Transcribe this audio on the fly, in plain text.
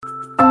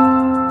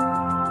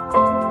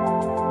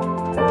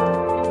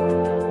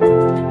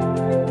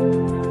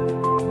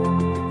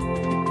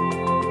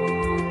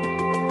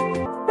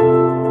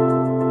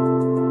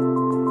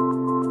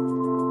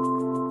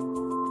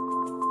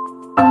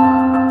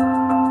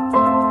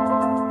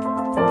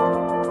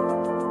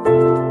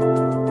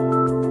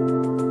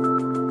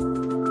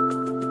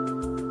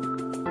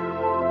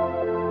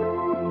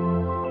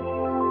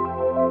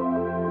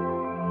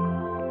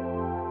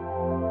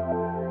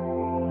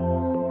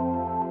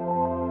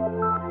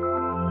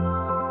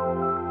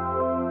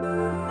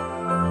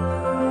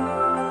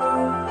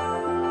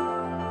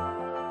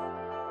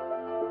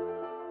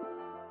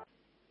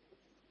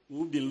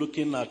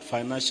looking at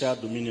financial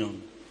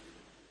dominion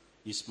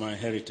is my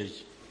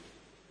heritage.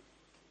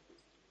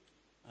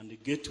 And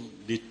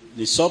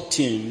the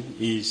sub-theme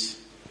is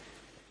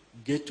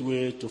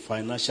gateway to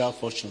financial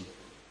fortune.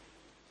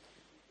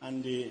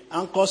 And the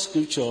anchor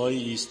scripture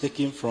is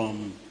taken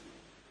from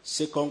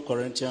 2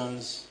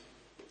 Corinthians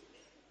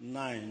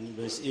 9,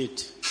 verse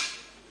 8.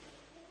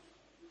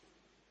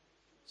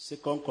 2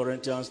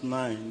 Corinthians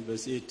 9,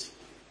 verse 8.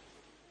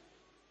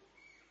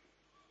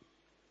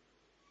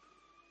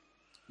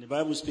 The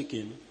Bible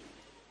speaking,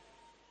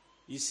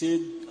 he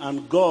said,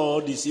 and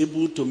God is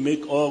able to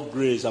make all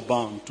grace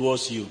abound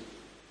towards you,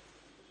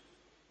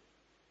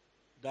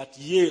 that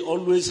ye,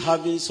 always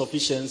having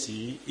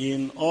sufficiency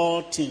in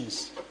all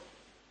things,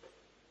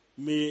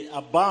 may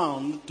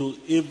abound to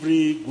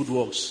every good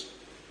works.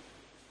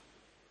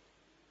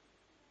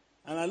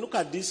 And I look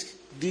at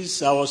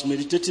this, I was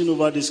meditating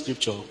over this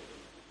scripture,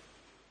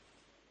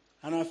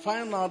 and I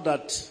find out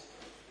that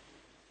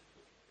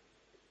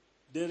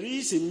there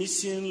is a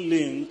missing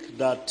link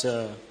that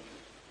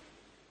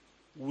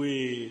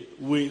we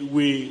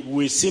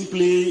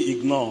simply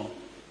ignore.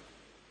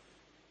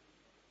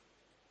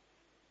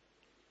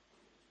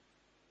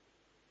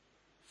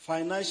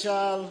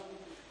 Financial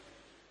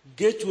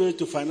gateway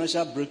to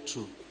financial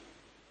breakthrough.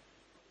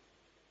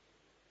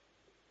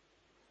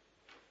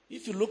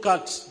 If you look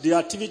at the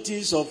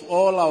activities of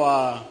all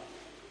our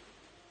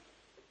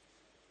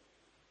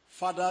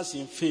fathers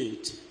in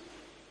faith,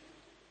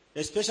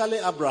 especially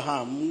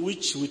Abraham,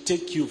 which we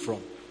take cue from.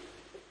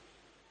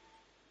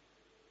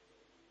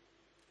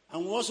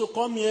 And we also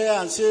come here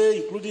and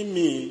say, including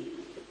me,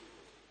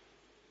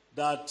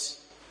 that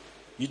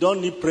you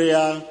don't need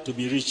prayer to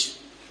be rich.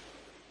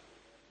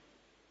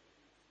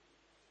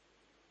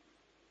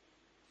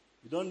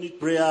 You don't need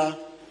prayer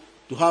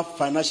to have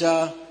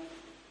financial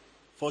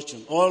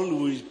fortune. All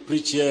we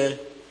preach here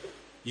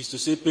is to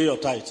say, pay your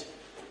tithe.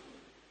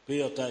 Pay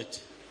your tithe.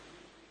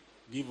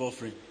 Give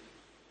offering.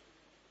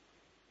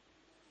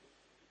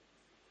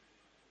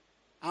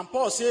 And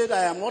Paul said,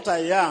 I am what I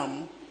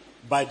am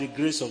by the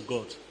grace of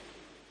God.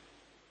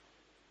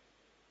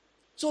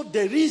 So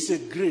there is a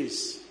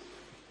grace.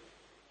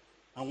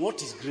 And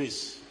what is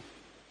grace?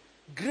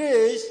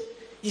 Grace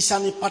is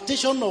an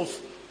impartation of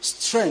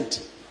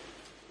strength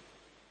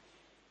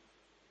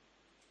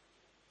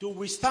to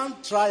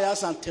withstand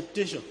trials and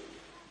temptation.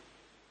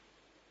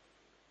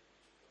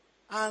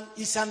 And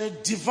it's a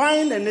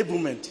divine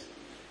enablement.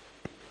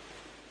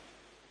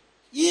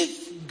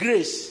 If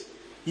grace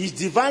is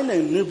divine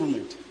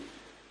enablement,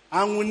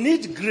 and we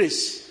need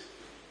grace.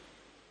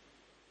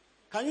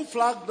 Can you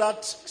flag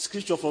that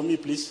scripture for me,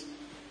 please?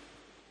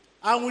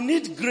 And we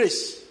need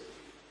grace.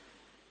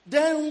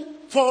 Then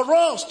for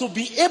us to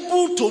be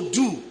able to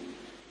do,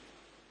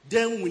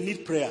 then we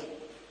need prayer.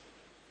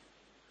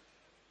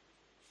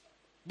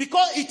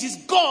 Because it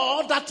is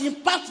God that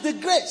imparts the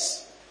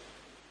grace.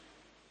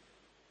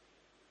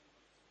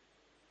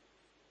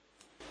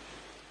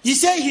 He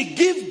said he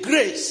gives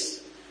grace.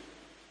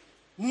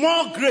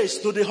 More grace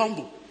to the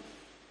humble.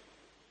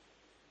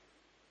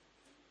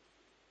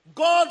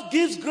 God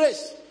gives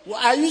grace. Well,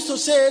 I used to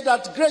say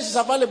that grace is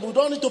available. We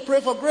don't need to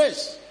pray for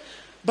grace.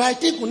 But I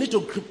think we need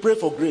to pray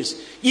for grace.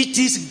 It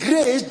is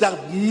grace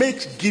that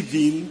makes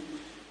giving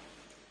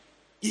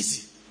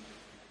easy.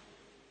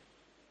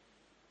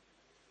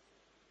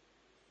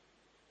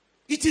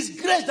 It is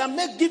grace that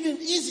makes giving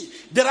easy.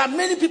 There are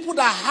many people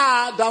that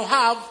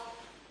have,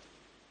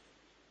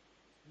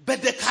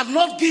 but they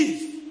cannot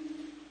give.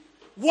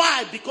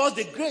 Why? Because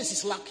the grace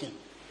is lacking.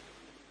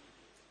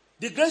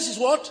 The grace is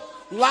what?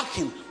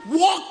 Lacking.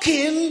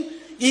 Walking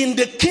in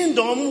the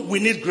kingdom, we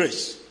need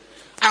grace.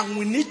 And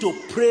we need to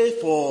pray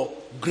for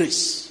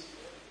grace.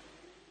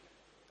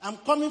 I'm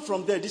coming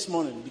from there this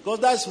morning because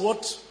that's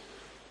what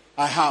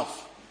I have.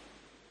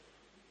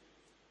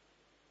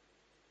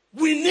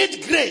 We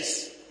need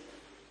grace.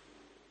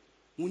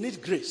 We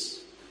need grace.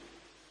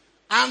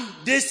 And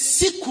the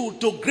sequel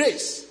to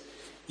grace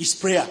is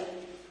prayer.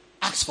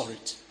 Ask for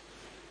it.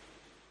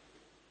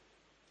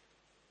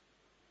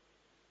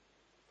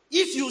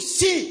 If you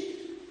see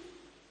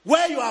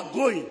where you are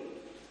going,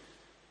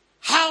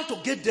 how to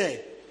get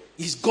there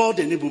is God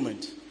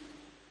enablement.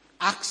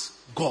 Ask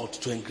God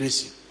to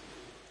engrace you.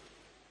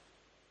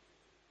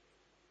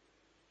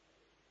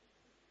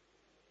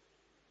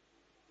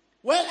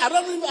 Well, I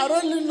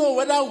don't really know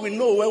whether we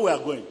know where we are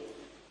going.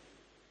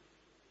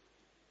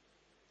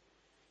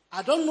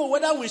 I don't know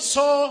whether we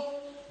saw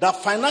that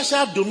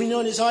financial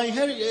dominion is our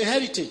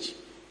heritage.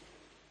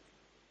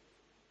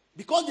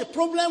 Because the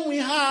problem we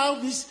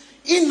have is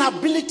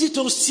inability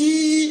to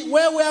see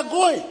where we are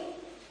going.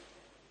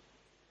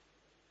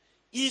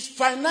 Is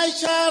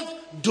financial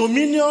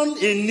dominion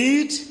a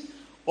need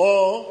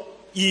or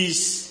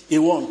is a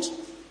want?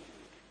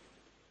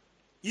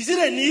 Is it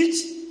a need?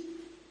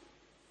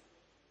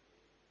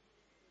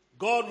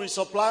 God will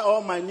supply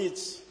all my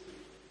needs.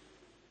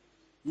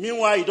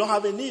 Meanwhile, you don't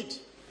have a need.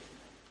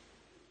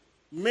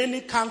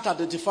 Many can't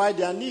identify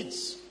their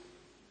needs.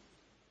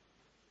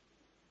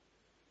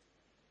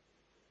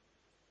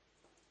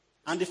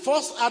 And the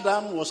first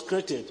Adam was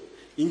created.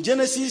 In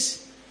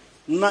Genesis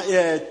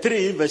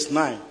 3, verse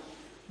 9,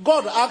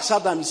 God asked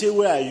Adam, he said,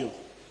 where are you?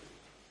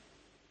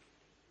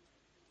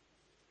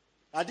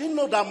 I didn't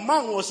know that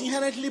man was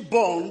inherently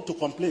born to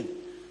complain,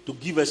 to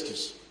give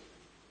excuse.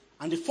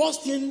 And the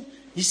first thing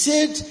he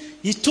said,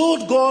 he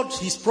told God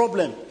his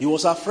problem. He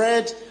was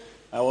afraid,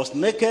 I was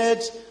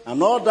naked,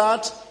 and all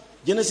that.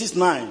 Genesis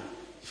 9,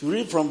 if you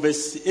read from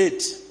verse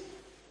 8.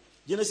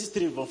 Genesis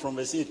 3, from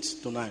verse 8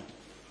 to 9.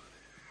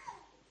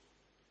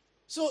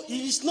 So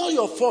it's not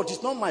your fault,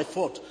 it's not my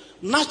fault.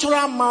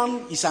 Natural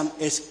man is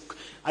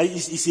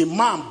a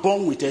man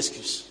born with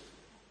excuse.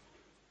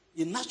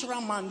 A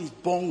natural man is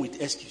born with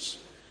excuse.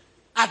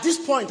 At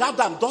this point,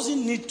 Adam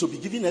doesn't need to be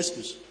given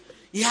excuse.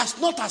 He has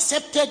not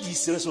accepted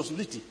his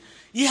responsibility.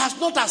 He has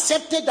not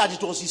accepted that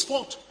it was his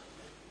fault.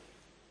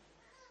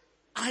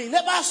 And he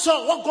never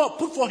saw what God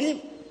put for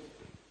him.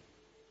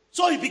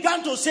 So he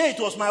began to say it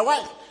was my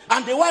wife.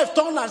 And the wife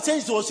turned and said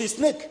it was a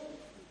snake.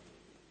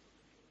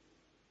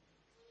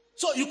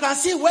 So you can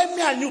see where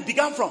me and you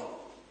began from.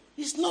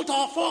 It's not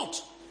our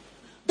fault.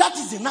 That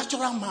is the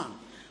natural man.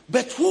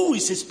 But who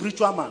is a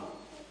spiritual man?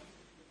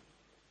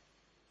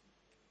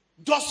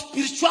 Does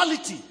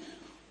spirituality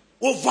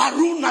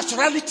overrule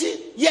naturality?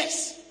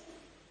 Yes.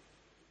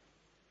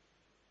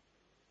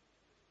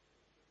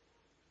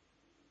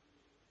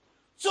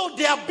 So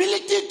the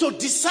ability to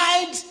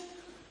decide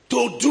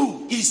to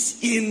do is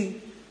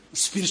in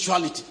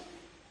spirituality.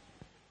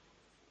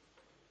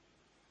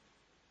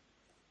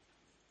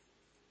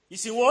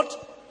 It's in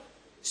what?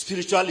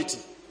 Spirituality.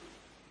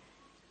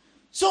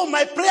 So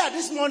my prayer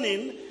this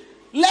morning,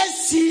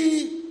 let's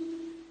see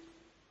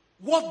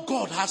what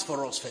God has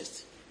for us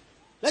first.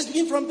 Let's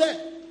begin from there.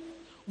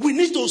 We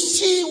need to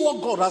see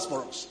what God has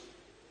for us.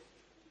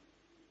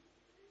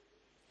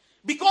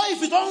 Because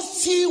if you don't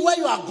see where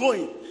you are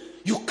going,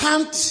 you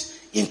can't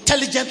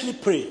intelligently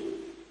pray.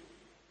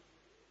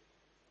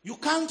 You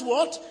can't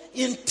what?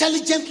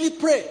 Intelligently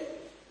pray.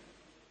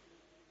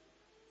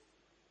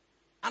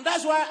 And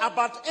that's why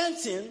Albert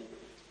Einstein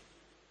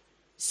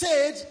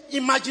said,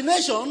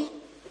 imagination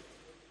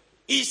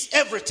is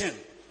everything.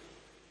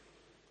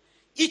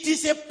 It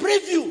is a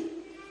preview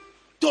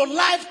to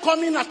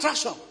life-coming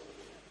attraction.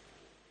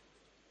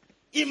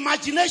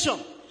 Imagination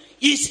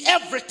is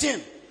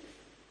everything.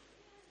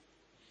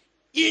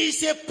 It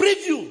is a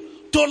preview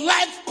to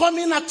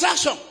life-coming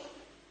attraction.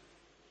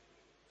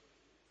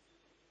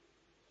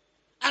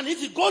 And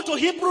if you go to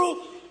Hebrew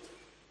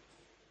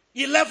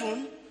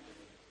 11,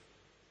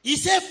 he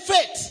said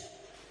faith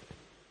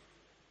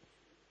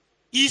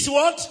is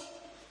what?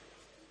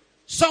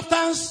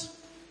 Substance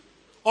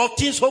of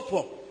things hoped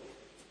for.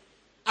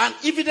 And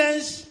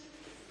evidence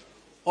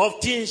of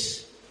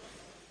things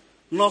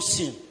not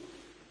seen.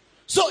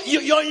 So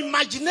your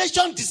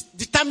imagination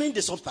determines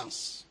the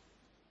substance.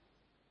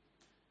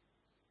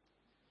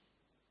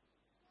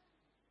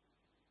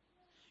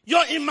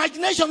 Your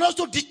imagination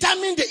also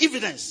determines the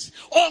evidence.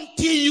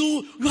 Until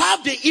you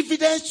have the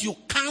evidence, you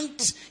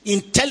can't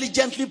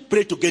intelligently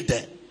pray to get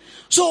there.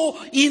 So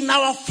in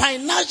our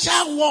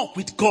financial walk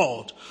with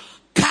God,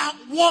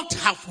 what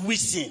have we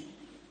seen?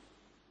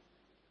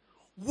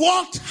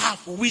 What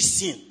have we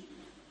seen?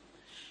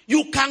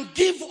 You can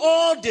give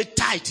all the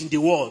tithe in the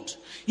world.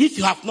 If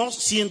you have not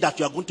seen that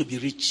you are going to be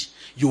rich,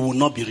 you will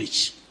not be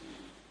rich.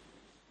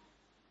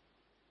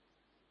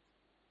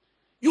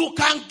 You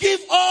can give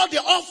all the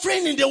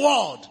offering in the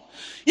world.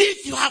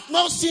 If you have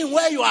not seen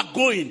where you are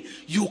going,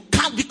 you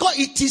can't, because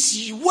it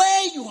is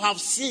where you have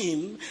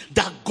seen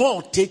that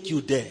God take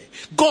you there.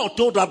 God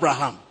told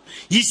Abraham,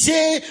 he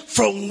said,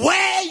 from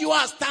where you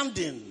are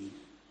standing.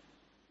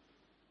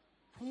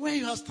 From where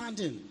you are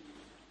standing.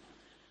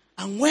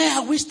 And where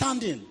are we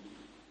standing?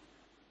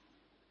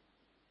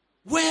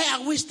 Where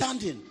are we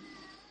standing?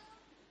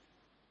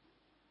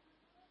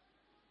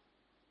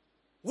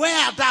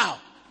 Where art thou?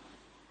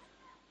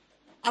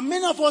 And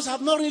many of us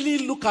have not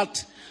really looked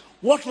at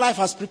what life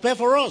has prepared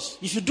for us.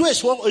 If you do a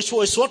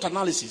SWOT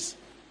analysis,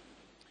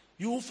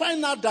 you will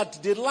find out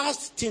that the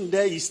last thing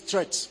there is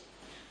threat.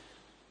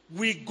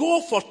 We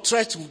go for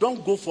threat, we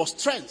don't go for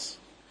strength.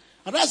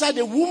 And that's why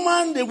the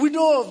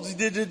widow of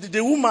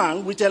the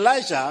woman with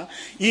Elisha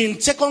in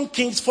 2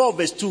 Kings 4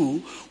 verse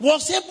 2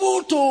 was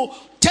able to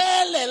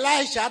tell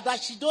Elisha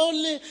that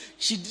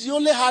she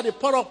only had a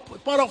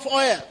pot of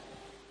oil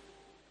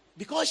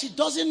because she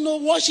doesn't know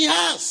what she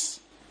has.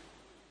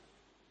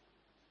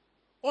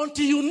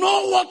 Until you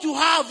know what you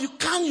have, you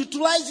can't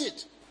utilize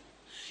it.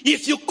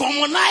 If you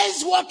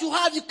commonize what you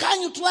have, you can't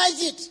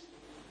utilize it.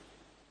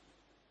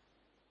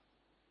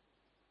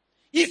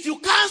 If you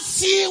can't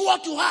see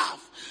what you have,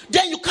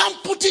 then you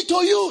can't put it to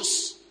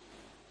use.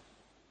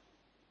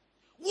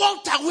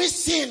 What are we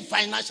seeing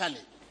financially?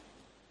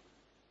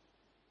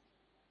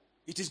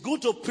 It is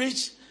good to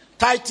preach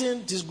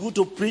tithing. It is good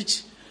to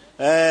preach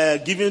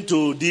giving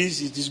to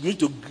this. It is good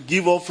to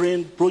give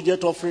offering,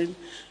 project offering.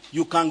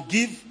 You can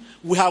give.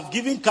 We have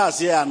given cars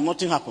here and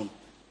nothing happened.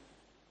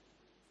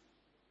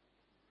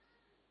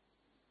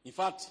 In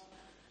fact,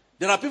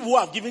 there are people who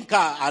have given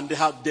car and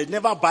they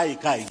never buy a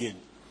car again.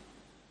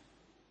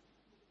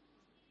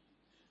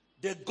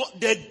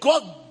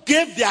 God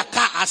gave their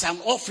car as an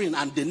offering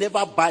and they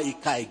never buy a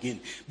car again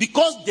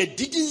because they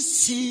didn't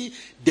see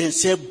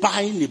themselves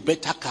buying a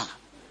better car.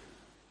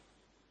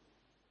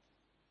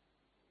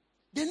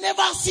 They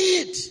never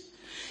see it.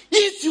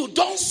 If you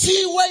don't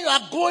see where you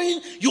are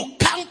going, you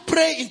can't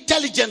pray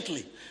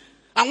intelligently.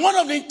 And one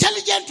of the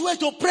intelligent ways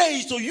to pray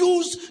is to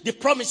use the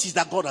promises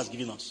that God has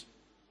given us.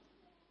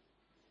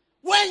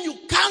 When you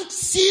can't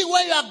see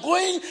where you are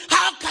going,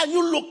 how can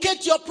you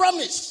locate your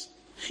promise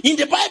in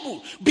the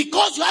Bible?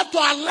 Because you have to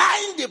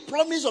align the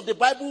promise of the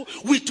Bible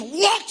with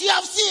what you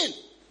have seen.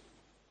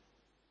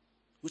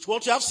 With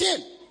what you have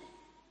seen.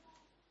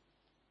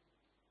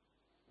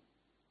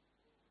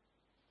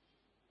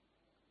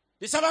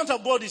 The servant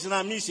of God is in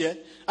our midst here.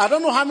 I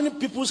don't know how many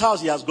people's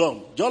house he has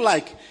gone. Just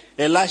like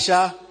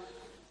Elisha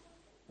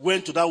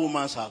went to that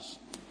woman's house.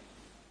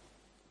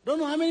 Don't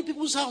know how many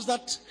people's house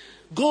that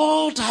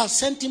God has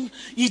sent him.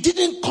 He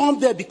didn't come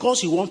there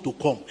because he wanted to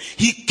come.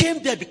 He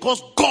came there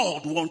because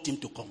God wanted him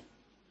to come.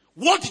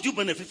 What did you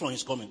benefit from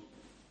his coming?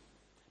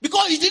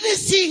 Because you didn't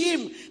see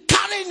him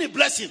carrying a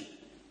blessing.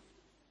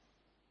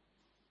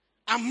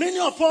 And many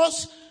of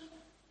us,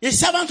 a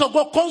servant of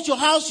God comes to your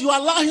house, you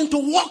allow him to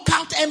walk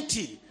out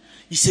empty.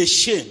 It's a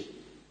shame.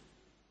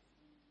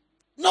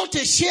 Not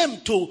a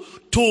shame to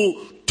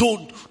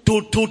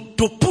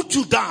put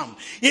you down.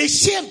 A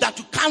shame that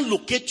you can't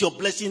locate your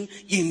blessing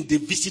in the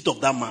visit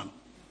of that man.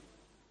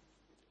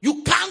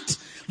 You can't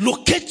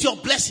locate your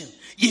blessing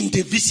in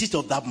the visit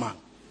of that man.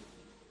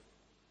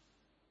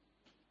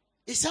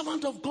 A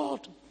servant of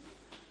God,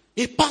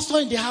 a pastor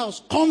in the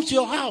house, comes to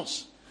your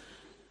house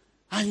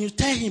and you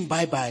tell him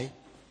bye-bye.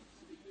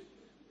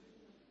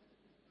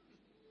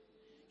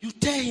 You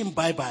tell him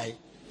bye-bye.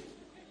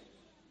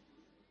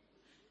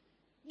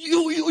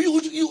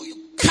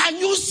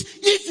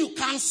 If you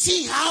can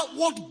see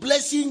what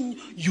blessing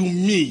you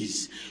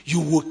miss,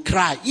 you will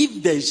cry.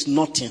 If there is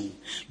nothing,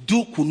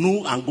 do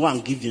kunu and go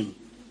and give him.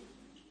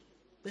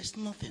 There's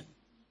nothing.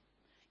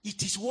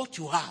 It is what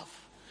you have.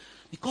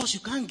 Because you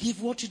can't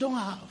give what you don't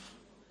have.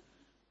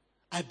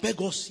 I beg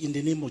us in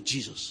the name of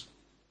Jesus.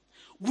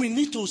 We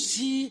need to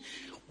see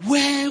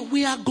where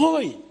we are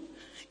going.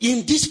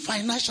 In this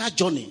financial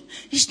journey,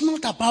 it's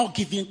not about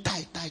giving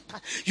tithe.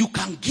 You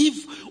can give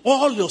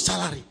all your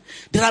salary.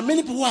 There are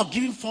many people who have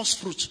given first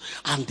fruits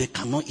and they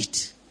cannot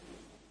eat.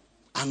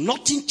 And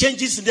nothing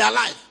changes in their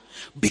life.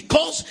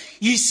 Because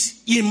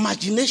it's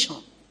imagination.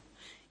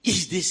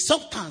 It's the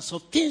substance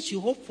of things you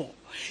hope for.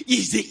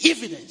 It's the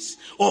evidence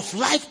of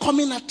life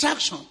coming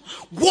attraction.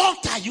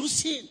 What are you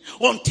seeing?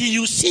 Until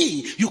you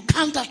see, you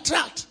can't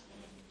attract.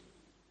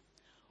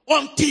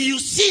 Until you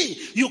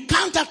see, you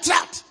can't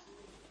attract.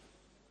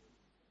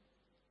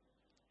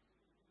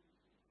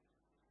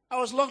 I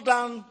was locked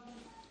down,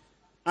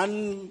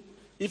 and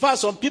in fact,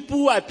 some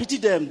people, I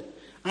pitied them,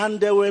 and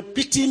they were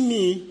pitying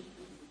me,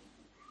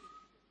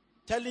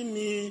 telling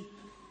me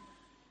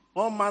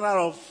all manner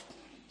of,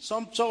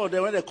 some of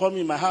them, when they call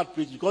me, my heart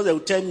beats, because they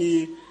would tell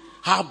me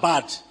how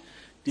bad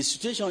the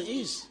situation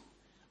is.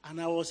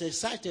 And I was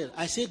excited.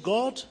 I said,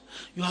 God,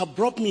 you have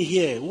brought me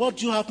here. What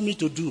do you have me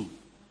to do?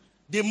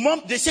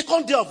 The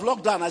second day of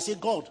lockdown, I said,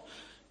 God,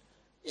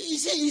 he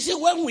said,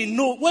 when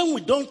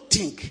we don't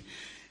think,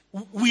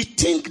 we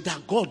think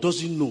that God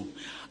doesn't know.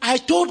 I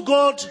told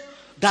God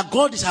that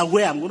God is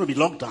aware I'm going to be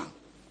locked down.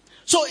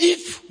 So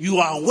if you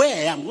are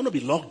aware I'm going to be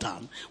locked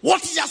down,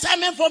 what is your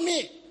assignment for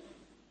me?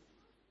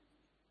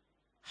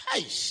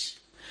 Heish.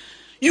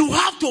 You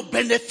have to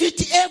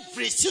benefit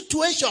every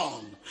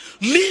situation.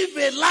 Live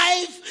a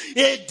life,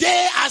 a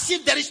day as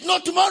if there is no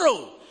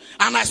tomorrow.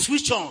 And I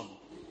switch on.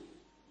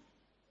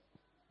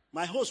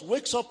 My host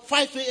wakes up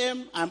 5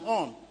 a.m., I'm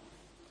on.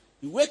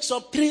 He wakes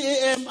up 3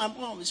 a.m., I'm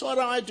on. So what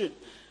am I doing?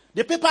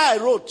 The paper I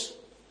wrote,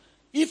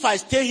 if I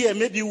stay here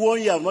maybe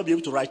 1 year, I'll not be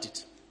able to write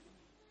it.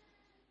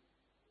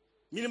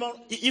 Minimum,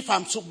 if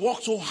I'm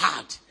work so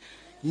hard,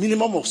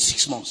 minimum of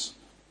 6 months.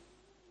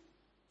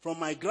 From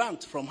my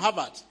grant, from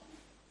Harvard.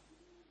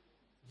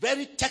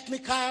 Very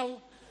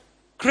technical,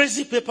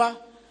 crazy paper.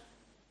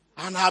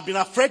 And I've been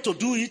afraid to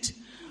do it.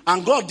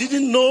 And God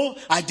didn't know,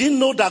 I didn't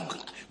know that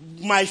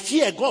my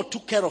fear, God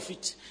took care of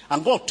it.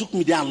 And God took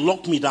me there and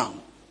locked me down.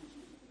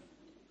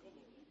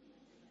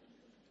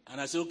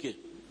 And I said, okay.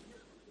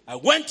 I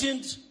went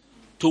in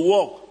to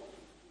work.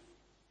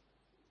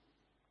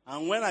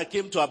 And when I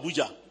came to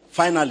Abuja,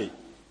 finally,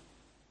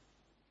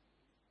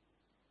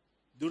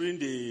 during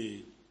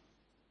the,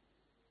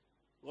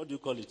 what do you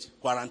call it,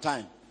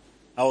 quarantine,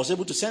 I was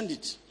able to send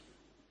it.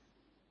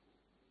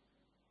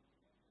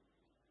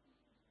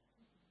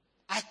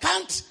 I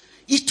can't,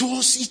 it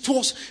was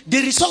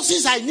the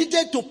resources I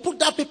needed to put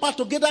that paper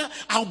together.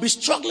 I'll be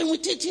struggling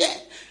with it here.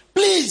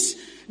 Please,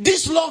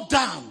 this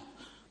lockdown,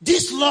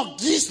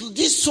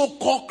 this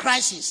so-called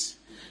crisis,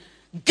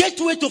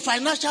 gateway to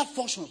financial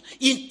fortune,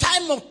 in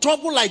time of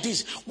trouble like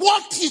this,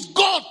 what is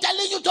God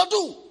telling you to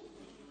do?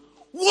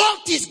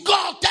 What is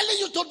God telling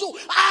you to do?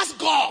 Ask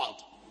God.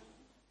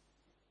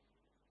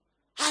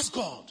 Ask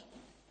God.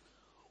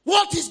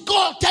 What is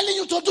God telling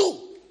you to do?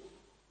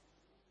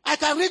 I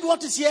can read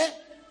what is here.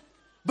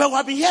 But we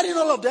have been hearing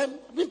all of them.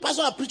 I've been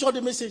pastor, I preach all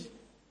the message.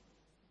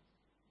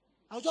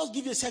 I'll just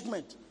give you a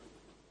segment.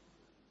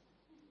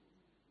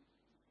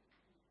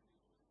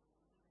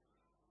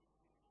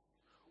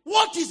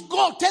 What is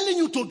God telling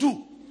you to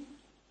do?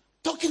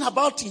 Talking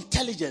about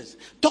intelligence.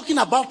 Talking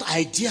about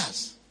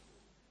ideas.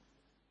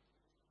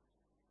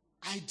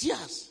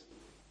 Ideas.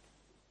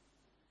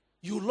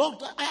 You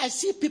logged. I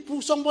see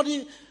people,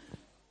 somebody.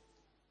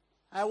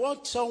 I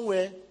went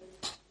somewhere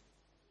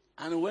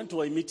and went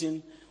to a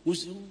meeting.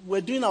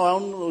 We're doing our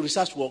own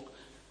research work.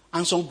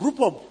 And some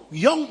group of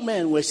young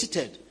men were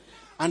seated.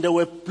 And they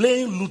were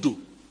playing Ludo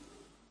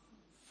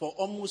for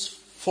almost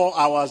 4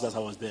 hours that I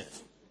was there.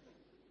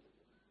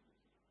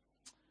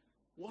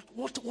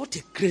 What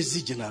a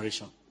crazy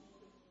generation.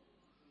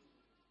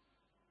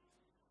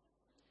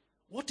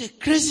 What a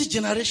crazy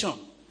generation.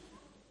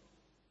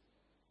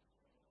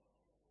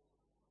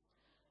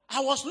 I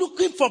was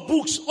looking for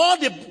books. I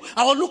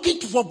was looking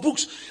for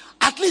books.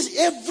 At least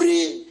I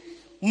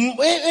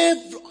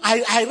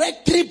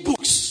read 3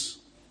 books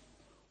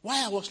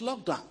while I was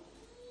locked down.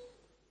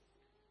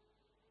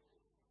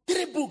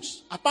 3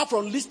 books, apart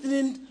from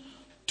listening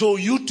to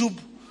YouTube.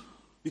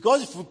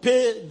 Because if you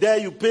pay there,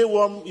 you pay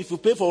one. If you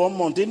pay for 1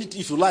 month, then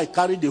if you like,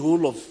 carry the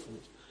whole of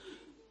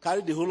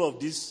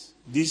this.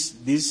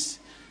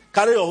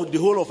 Carry the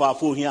whole of our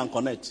phone here and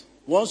connect.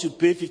 Once you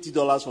pay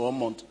 $50 for 1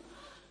 month,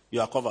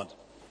 you are covered.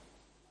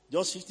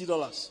 Just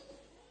 $50.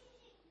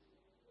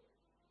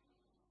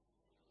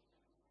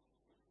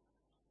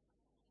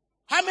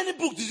 How many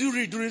books did you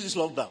read during this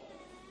lockdown?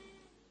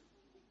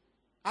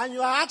 And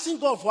you are asking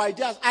God for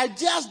ideas.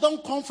 Ideas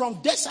don't come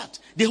from desert.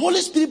 The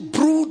Holy Spirit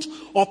brewed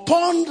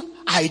upon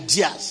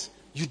ideas.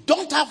 You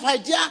don't have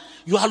idea,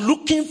 you are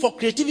looking for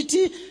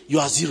creativity, you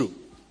are zero.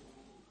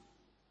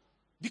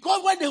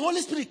 Because when the Holy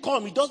Spirit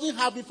comes, he doesn't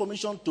have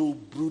information to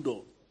brood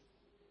on.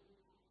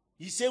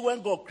 He said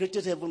when God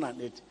created heaven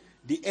and earth,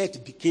 the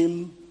earth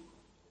became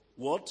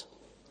what?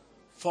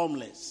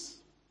 Formless.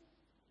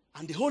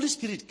 And the Holy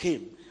Spirit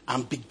came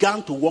and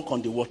began to walk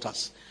on the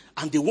waters.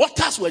 And the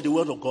waters were the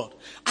word of God.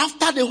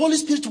 After the Holy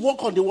Spirit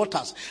walked on the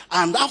waters,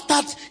 and after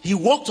he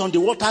walked on the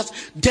waters,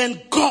 then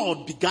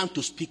God began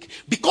to speak.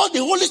 Because the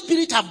Holy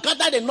Spirit have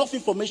gathered enough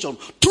information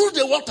through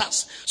the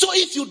waters. So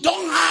if you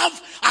don't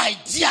have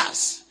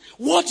ideas,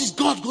 what is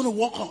God going to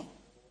work on?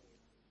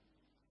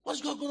 What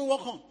is God going to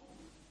work on?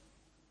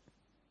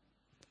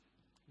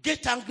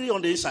 Get angry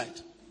on the inside.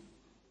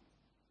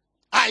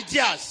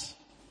 Ideas.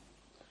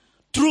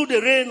 Through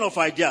the rain of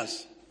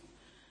ideas.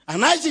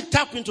 And Isaac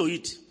tapped into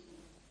it.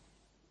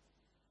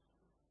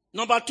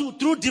 Number 2,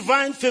 through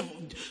divine favor,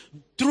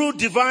 through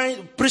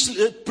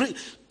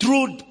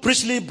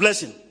priestly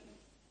blessing.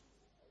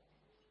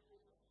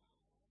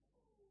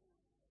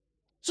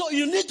 So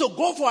you need to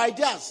go for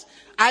ideas.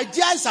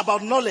 Ideas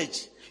about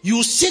knowledge.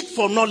 You seek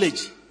for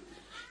knowledge.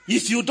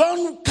 If you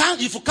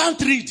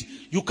can't read,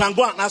 you can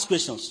go and ask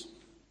questions.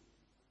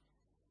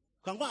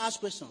 You can go and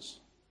ask questions.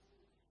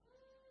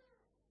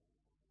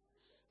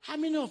 How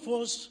many of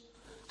us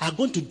are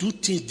going to do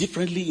things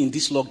differently in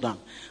this lockdown?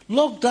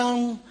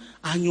 Lockdown,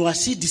 and you are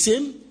still the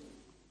same?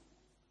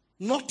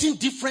 Nothing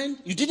different?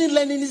 You didn't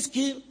learn any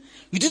skill?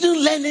 You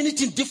didn't learn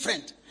anything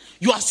different?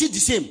 You are still the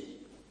same?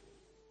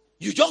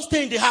 You just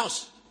stay in the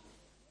house?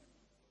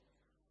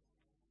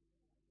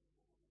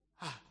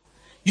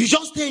 You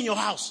just stay in your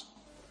house,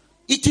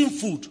 eating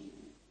food.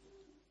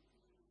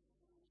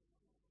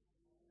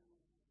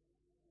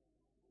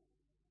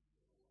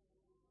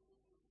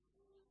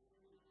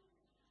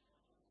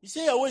 You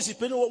say your waist is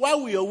paining you. Why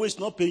will your waist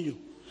not pain you?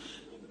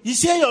 You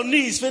say your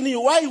knee is paining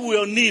you. Why will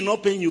your knee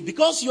not pain you?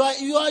 Because you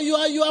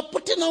are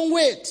putting on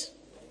weight.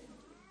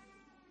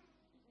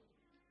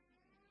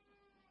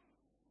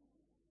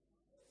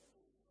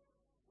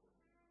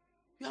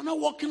 You are not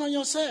working on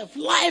yourself.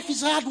 Life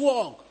is hard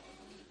work.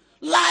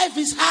 Life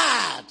is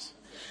hard.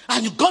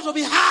 And you got to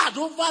be hard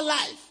over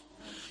life.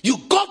 You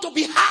got to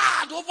be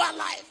hard over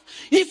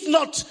life. If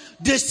not,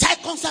 the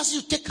circumstances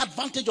will take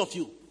advantage of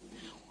you.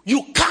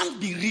 You can't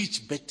be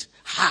rich but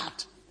hard.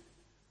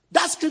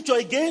 That scripture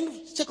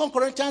again, 2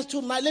 Corinthians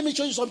 2:9. Let me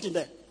show you something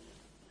there.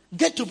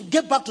 Get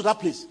back to that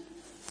place.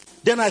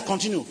 Then I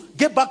continue.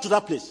 Get back to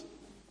that place.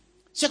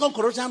 2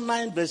 Corinthians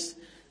 9 verse.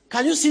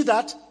 Can you see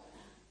that?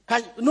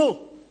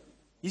 No.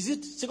 Is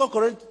it 2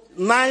 Corinthians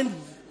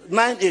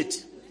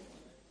 9:8?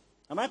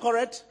 Am I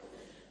correct?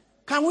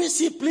 Can we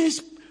see,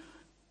 please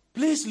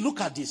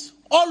look at this.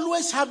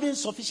 Always having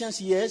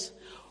sufficiency, yes,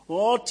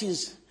 all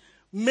things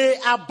may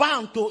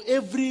abound to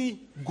every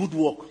good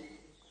work.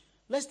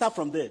 Let's start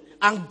from there.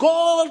 And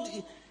God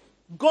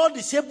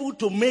is able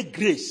to make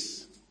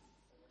grace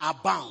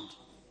abound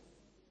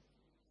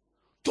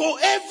to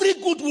every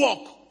good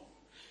work.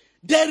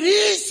 There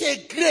is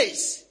a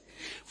grace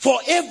for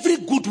every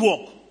good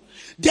work.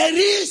 There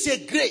is a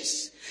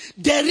grace.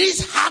 There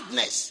is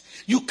hardness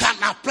you can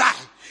apply.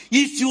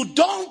 If you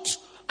don't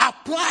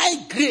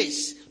apply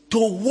grace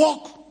to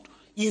work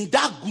in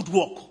that good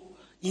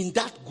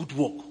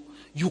work,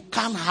 you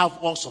can't have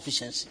all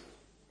sufficiency.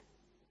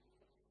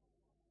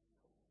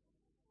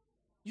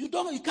 You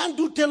can't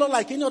do tailor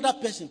like any other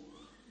person.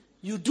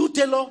 You do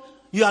tailor,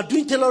 you are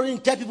doing tailoring,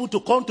 tell people to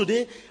come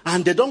today,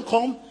 and they don't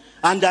come,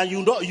 and then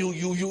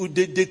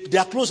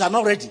their clothes are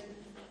not ready.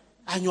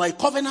 And you are a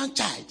covenant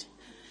child.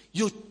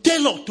 You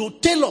tailor to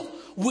tailor.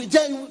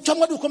 Then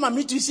somebody will come and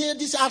meet you, say,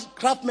 these are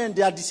craftsmen,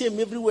 they are the same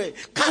everywhere.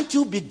 Can't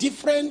you be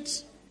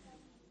different?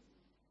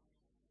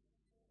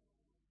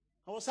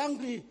 I was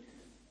angry.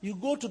 You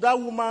go to that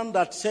woman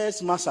that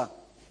says Massa.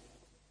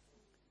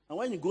 And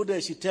when you go there,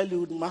 she tell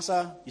you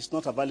Massa is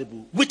not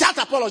available. Without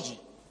apology.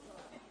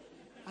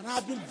 And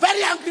I've been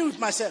very angry with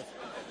myself.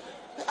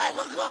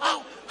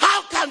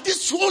 How can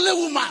this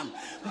holy woman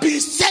be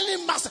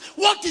selling Massa?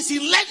 What is he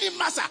learning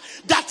Massa?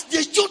 That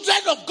the children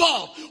of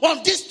God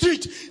on this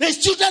street, the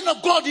children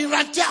of God in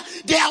Rantia,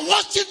 they are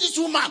watching this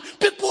woman.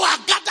 People are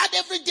gathered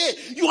every day.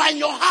 You are in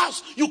your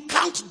house. You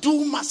can't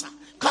do Massa.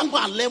 Can't go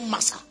and learn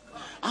Massa.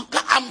 And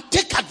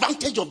take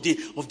advantage of the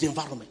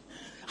environment.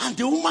 And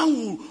the woman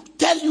will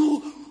tell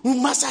you,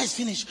 Massa is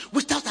finished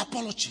without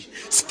apology.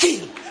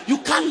 Skill. You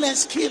can't learn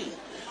skill.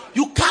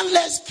 You can't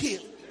learn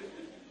skill.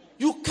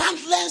 You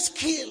can't learn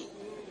skill.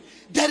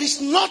 There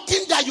is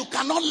nothing that you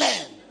cannot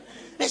learn.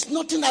 There's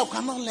nothing that you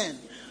cannot learn.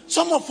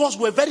 Some of us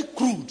were very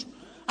crude.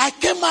 I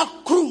came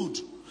out crude.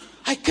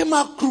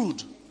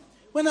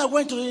 When I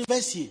went to the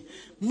university,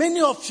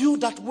 many of you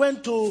that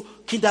went to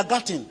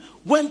kindergarten,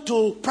 went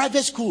to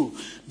private school,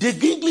 the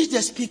English they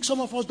speak, some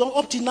of us don't,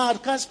 up to now, I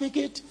can't speak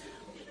it.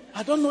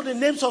 I don't know the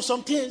names of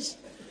some things.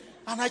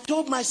 And I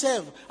told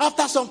myself,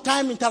 after some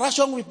time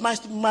interaction with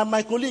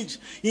my colleagues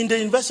in the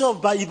University of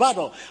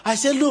Ibadan, I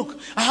said, look,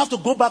 I have to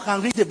go back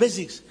and read the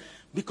basics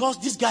because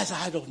these guys are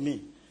ahead of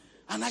me.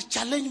 And I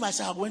challenged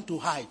myself, I went to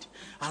hide.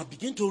 I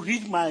began to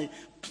read my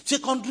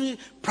secondary,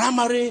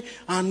 primary,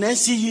 and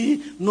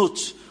NCE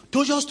notes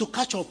just to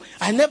catch up.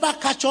 I never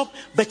catch up,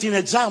 but in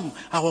exam,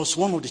 I was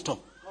one of the top.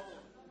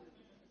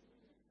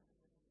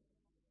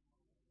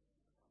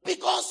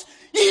 Because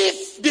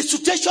if the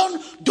situation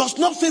does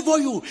not favor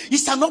you,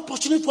 it's an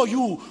opportunity for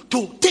you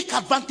to take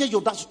advantage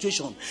of that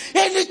situation.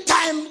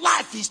 Anytime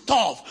life is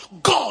tough,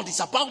 God is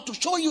about to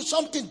show you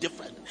something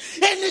different.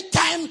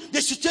 Anytime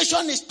the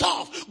situation is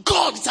tough,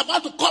 God is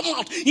about to come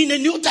out in a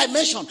new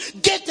dimension.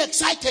 Get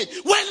excited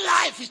when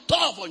life is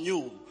tough on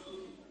you.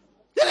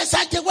 Get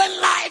excited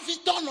when life is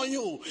done on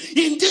you.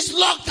 In this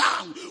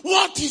lockdown,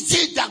 what is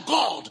it that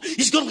God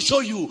is going to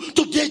show you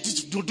today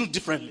to do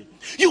differently?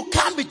 You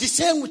can't be the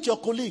same with your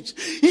colleagues.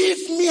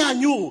 If me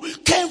and you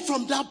came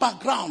from that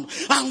background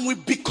and we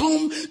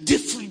become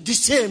the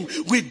same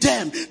with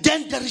them,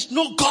 then there is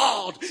no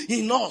God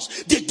in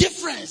us. The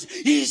difference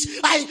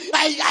is I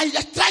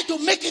try to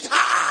make it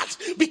hard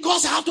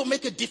because I have to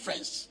make a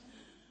difference.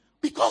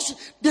 Because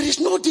there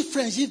is no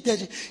difference if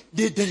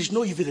there is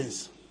no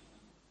evidence.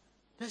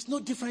 There's no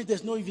difference,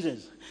 there's no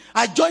evidence.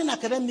 I joined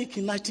academic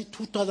in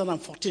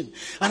 2014.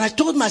 And I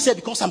told myself,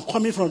 because I'm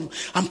coming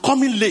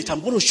late, I'm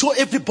going to show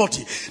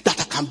everybody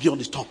that I can be on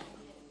the top.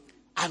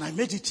 And I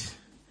made it.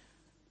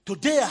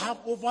 Today I have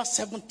over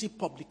 70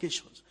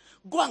 publications.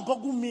 Go and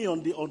Google me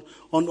on the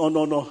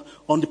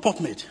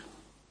PubMed.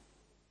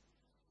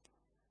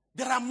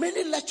 There are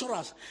many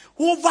lecturers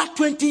who over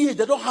 20 years,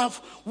 they don't have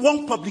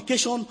one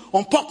publication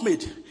on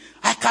PubMed.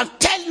 I can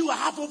tell you I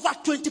have over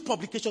 20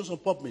 publications on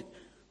PubMed.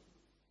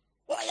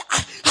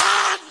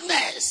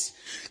 Hardness.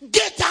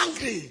 Get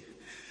angry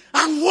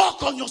and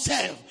work on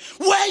yourself.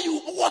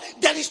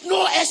 There is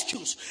no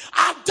excuse.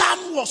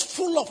 Adam was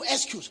full of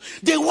excuse.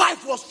 The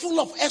wife was full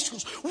of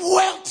excuse.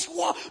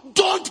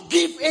 Don't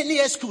give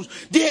any excuse.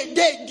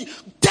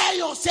 Tell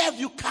yourself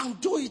you can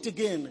do it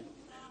again.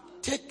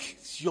 Take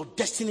your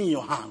destiny in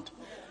your hand.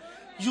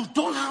 You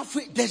don't have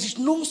it. There is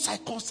no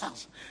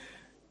circumstance.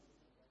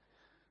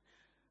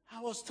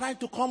 I was trying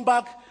to come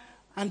back.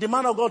 And the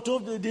man of God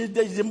told me,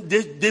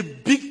 the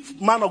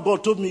big man of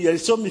God told me, he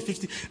sold me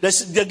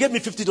they gave me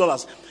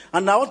 $50.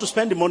 And I want to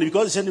spend the money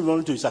because he sent the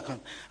money to his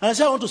account. And I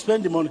said, I want to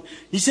spend the money.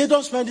 He said,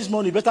 don't spend this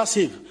money, better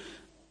save.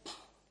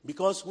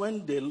 Because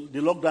when the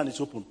lockdown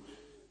is open,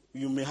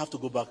 you may have to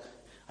go back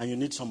and you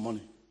need some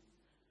money.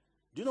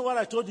 Do you know what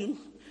I told him?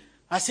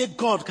 I said,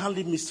 God can't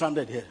leave me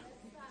stranded here.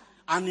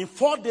 And in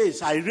 4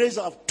 days, I raised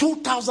up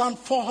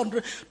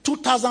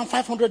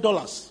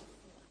 $2,500.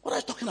 What are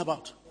you talking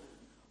about?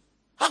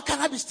 How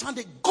can I be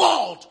stranded?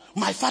 God,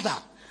 my Father,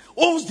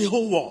 owns the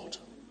whole world.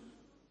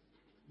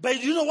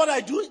 But you know what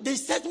I do? The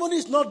testimony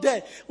is not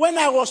there. When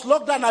I was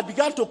locked down, I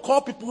began to call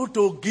people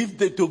to greet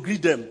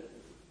them.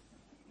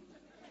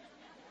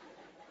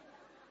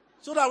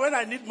 So that when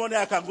I need money,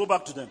 I can go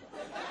back to them.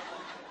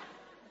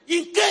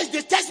 In case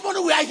the testimony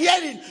we are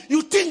hearing,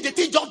 you think the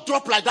thing just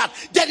dropped like that.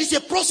 There is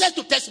a process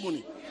to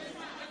testimony.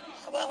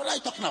 What are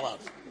you talking about?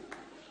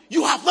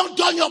 You have not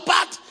done your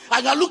part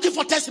and you are looking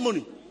for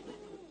testimony.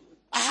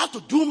 I have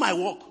to do my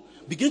work.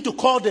 Begin to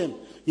call them.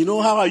 You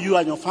know, how are you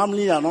and your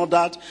family and all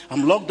that?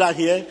 I'm locked down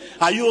here.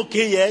 Are you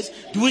okay? Yes.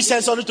 Do we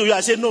send something to you?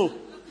 I say no.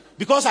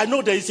 Because I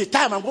know there is a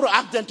time I'm going to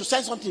ask them to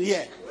send something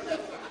here.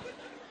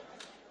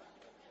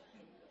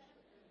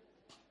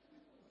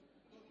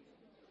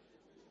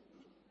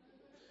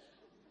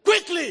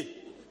 Quickly.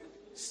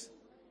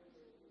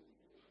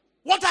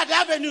 are the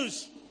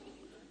avenues?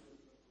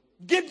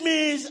 Give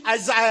me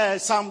Isaiah,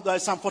 Psalm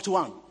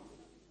 41.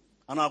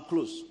 And I'll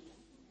close.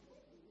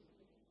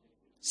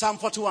 Psalm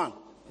 41.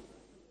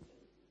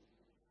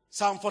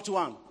 Psalm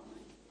 41.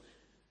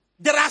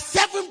 There are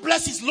 7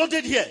 blessings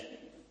loaded here.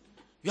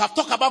 You have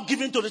talked about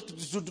giving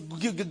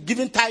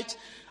giving tithe.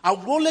 I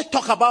will only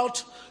talk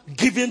about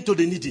giving to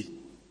the needy.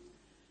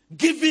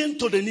 Giving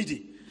to the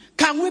needy.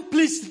 Can we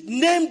please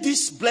name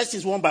these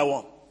blessings one by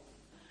one?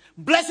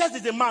 Blessed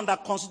is the man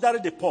that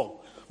considereth the poor.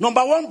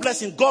 Number 1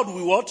 blessing, God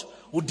will what?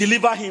 Will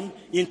deliver him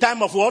in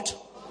time of what?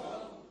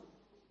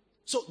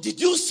 So did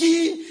you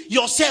see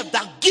yourself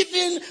that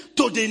giving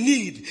to the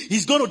need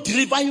is going to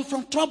deliver you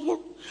from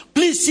trouble?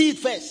 Please see it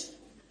first.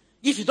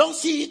 If you don't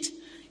see it,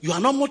 you are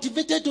not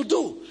motivated to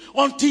do.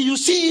 Until you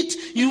see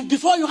it,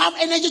 before you have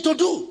energy to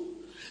do.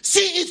 See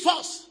it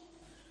first.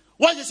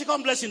 What's the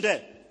second blessing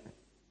there?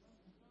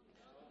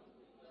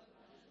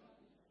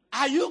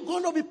 Are you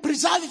going to be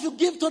preserved if you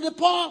give to the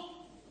poor?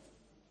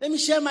 Let me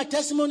share my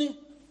testimony.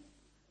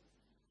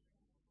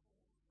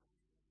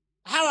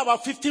 I have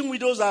about 15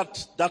 widows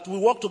that we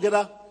work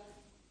together.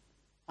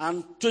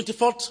 And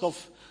 24th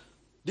of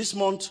this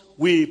month,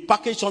 we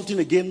packaged something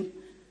again.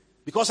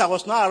 Because I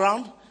was not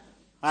around,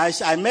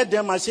 I met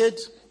them. I said,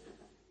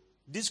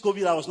 this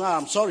COVID,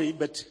 I'm sorry,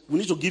 but we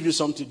need to give you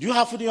something. Do you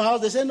have food in your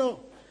house? They said, no.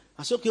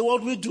 I said, okay,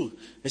 what do we do?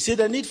 They said,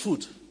 they need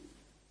food.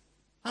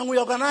 And we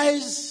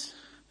organized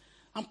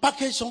and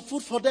packaged some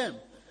food for them.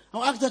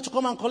 I asked them to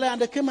come and collect,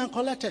 and they came and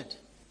collected.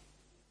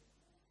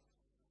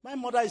 My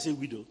mother is a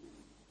widow.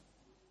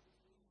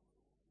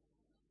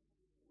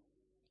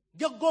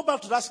 Go back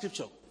to that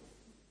scripture.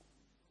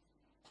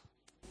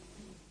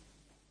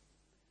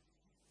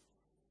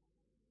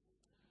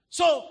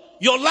 So,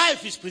 your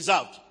life is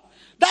preserved.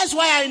 That's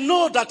why I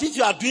know that if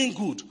you are doing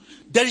good,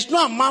 there is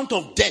no amount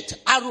of death,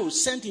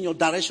 arrows sent in your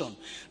direction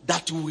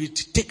that will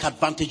take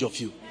advantage of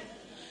you.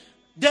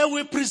 They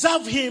will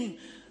preserve him.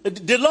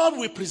 The Lord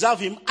will preserve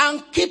him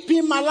and keep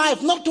him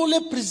alive. Not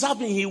only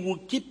preserving, he will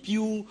keep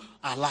you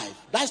alive.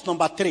 That's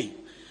number 3.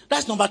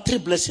 That's number 3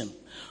 blessing.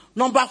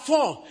 Number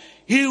 4,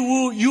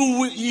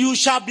 you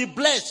shall be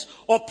blessed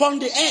upon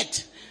the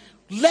earth.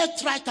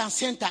 Left, right, and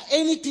center.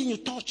 Anything you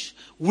touch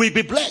will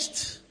be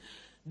blessed.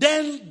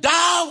 Then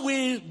thou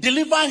will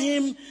deliver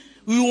him.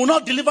 We will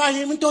not deliver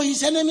him into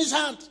his enemy's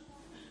hand.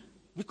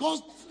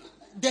 Because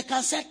they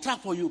can set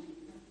trap for you.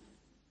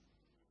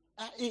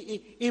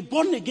 A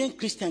born-again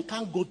Christian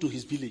can't go to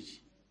his village.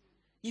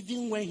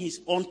 Even when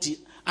his auntie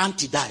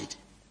died.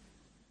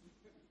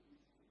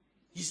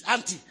 His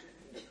auntie.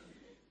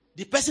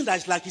 The person that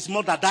is like his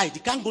mother died. He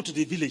can't go to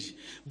the village.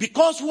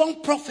 Because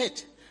one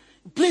prophet.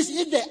 Please,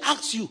 if they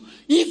ask you,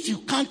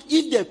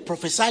 if they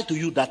prophesy to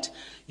you that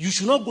you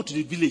should not go to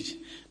the village,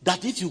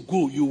 that if you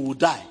go, you will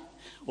die,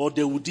 or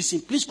they will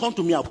disin, please come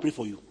to me, I'll pray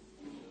for you.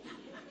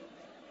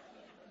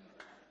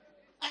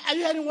 Are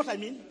you hearing what I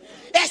mean?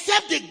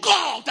 Except the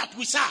God that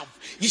we serve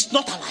is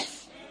not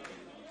alive.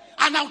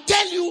 And I'll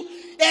tell you,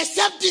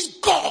 except this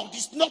God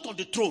is not on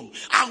the throne,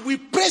 and we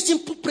pray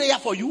simple prayer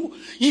for you,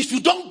 if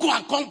you don't go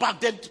and come back,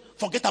 then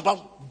forget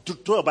about,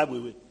 throw your Bible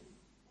away.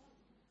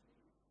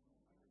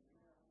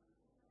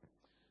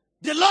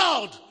 The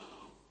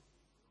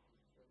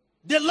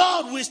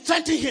Lord will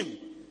strengthen him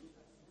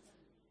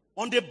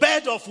on the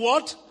bed of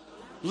what?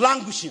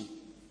 Languishing.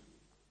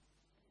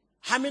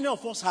 How many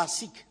of us are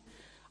sick?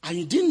 And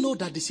you didn't know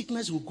that the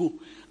sickness will go.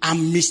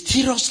 And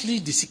mysteriously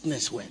the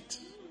sickness went.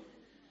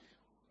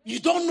 You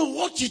don't know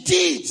what you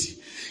did.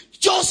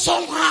 Just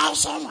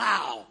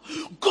somehow,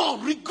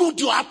 God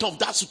wriggled you out of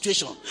that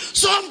situation.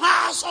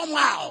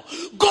 Somehow,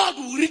 God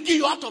will wriggle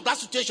you out of that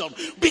situation.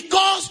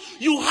 Because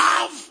you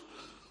have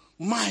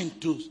mind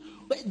to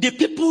the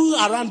people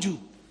around you.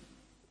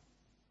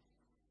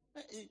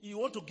 If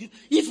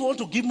you want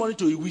to give money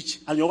to a witch,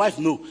 and your wife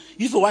know,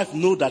 if your wife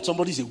know that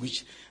somebody is a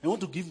witch, and you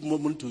want to give more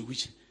money to a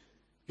witch,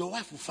 your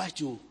wife will fight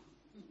you.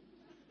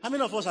 How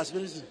many of us are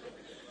experiencing?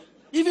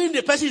 Even if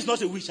the person is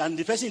not a witch and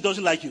the person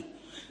doesn't like you,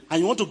 and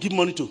you want to give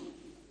money to,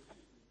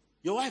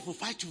 your wife will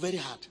fight you very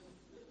hard.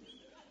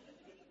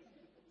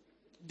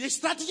 The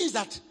strategy is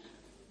that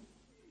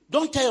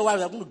don't tell your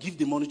wife I'm going to give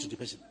the money to the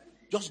person.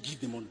 Just give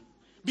the money.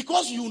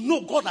 Because you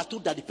know God has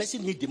told that the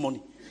person needs the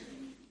money.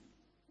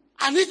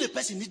 And if the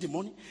person needs the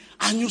money,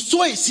 and you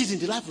sow a seed in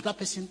the life of that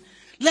person,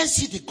 let's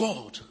see the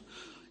God.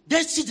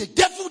 Let's see the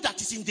devil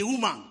that is in the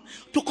woman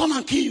to come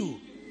and kill you.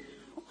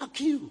 Come and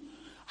kill you.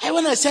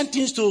 When I sent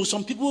things to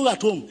some people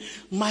at home,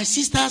 my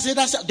sister said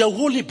that they'll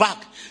hold it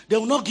back. They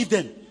will not give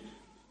them.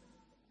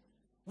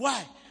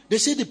 Why? They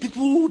say the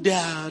people, they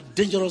are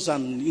dangerous,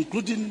 and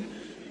including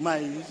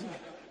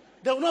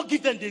they will not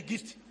give them the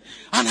gift.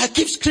 And I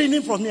keep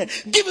screaming from here,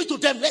 give it to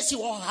them, let's see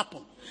what will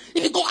happen.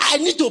 Because I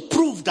need to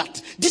prove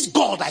that this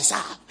God I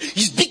serve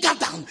is bigger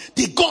than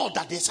the God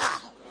that they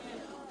serve.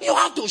 You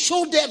have to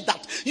show them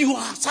that you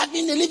are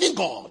serving a living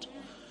God.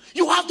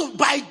 You have to,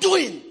 by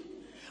doing,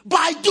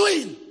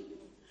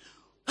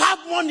 have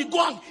money go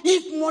on.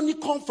 If money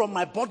comes from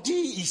my body,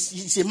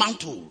 it's a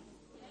mantle.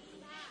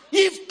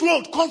 If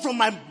clothes come from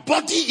my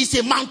body, it's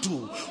a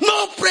mantle.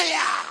 No prayer.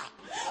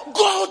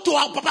 Go to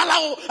our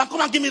Babalawo and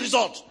come and give me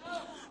results.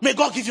 May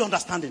God give you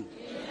understanding.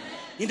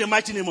 In the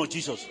mighty name of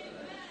Jesus.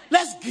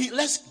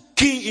 Let's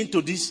key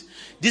into this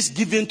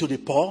giving to the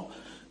poor,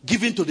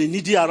 giving to the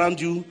needy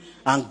around you,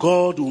 and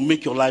God will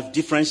make your life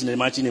different in the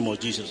mighty name of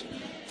Jesus.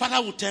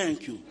 Father, we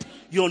thank you.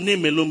 Your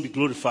name alone be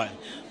glorified.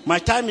 My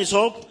time is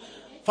up.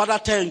 Father,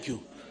 thank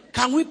you.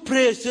 Can we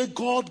pray? Say,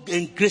 God,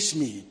 engrace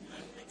me.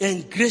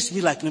 Engrace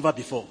me like never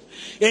before.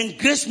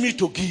 Engrace me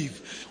to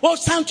give. Oh,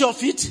 stand to your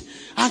feet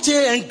and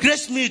say,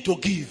 engrace me to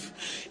give.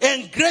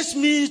 Engrace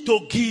me to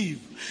give.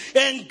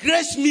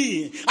 Engrace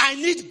me. I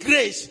need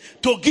grace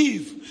to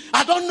give.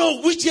 I don't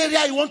know which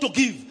area you want to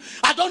give.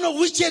 I don't know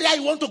which area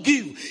you want to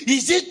give.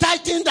 Is it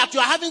tithing that you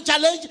are having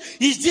challenge?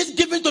 Is it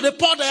giving to the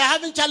poor that you are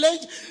having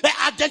challenge?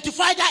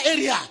 Identify that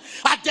area.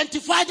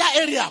 Identify that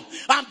area.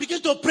 And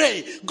begin to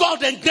pray.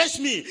 God, engrace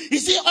me.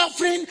 Is it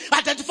offering?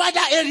 Identify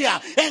that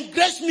area.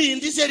 Engrace me in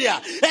this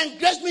area.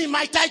 Engrace me in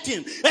my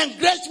tithing.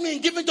 Engrace me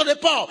in giving to the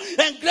poor.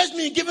 Engrace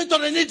me in giving to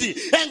the needy.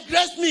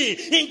 Engrace me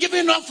in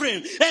giving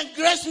offering.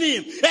 Engrace me.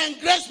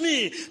 Engrace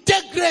me.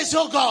 Take grace,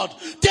 oh God.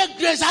 Take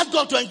grace. Ask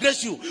God to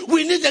engrace you.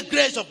 We need the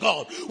grace of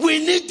God. We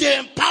need the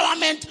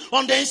empowerment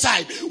on the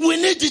inside.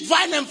 We need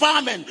divine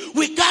empowerment.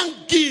 We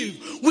can't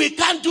give. We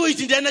can't do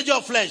it in the energy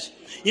of flesh.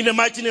 In the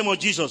mighty name of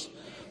Jesus.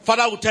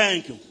 Father, we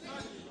thank you.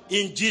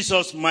 In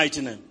Jesus'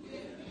 mighty name.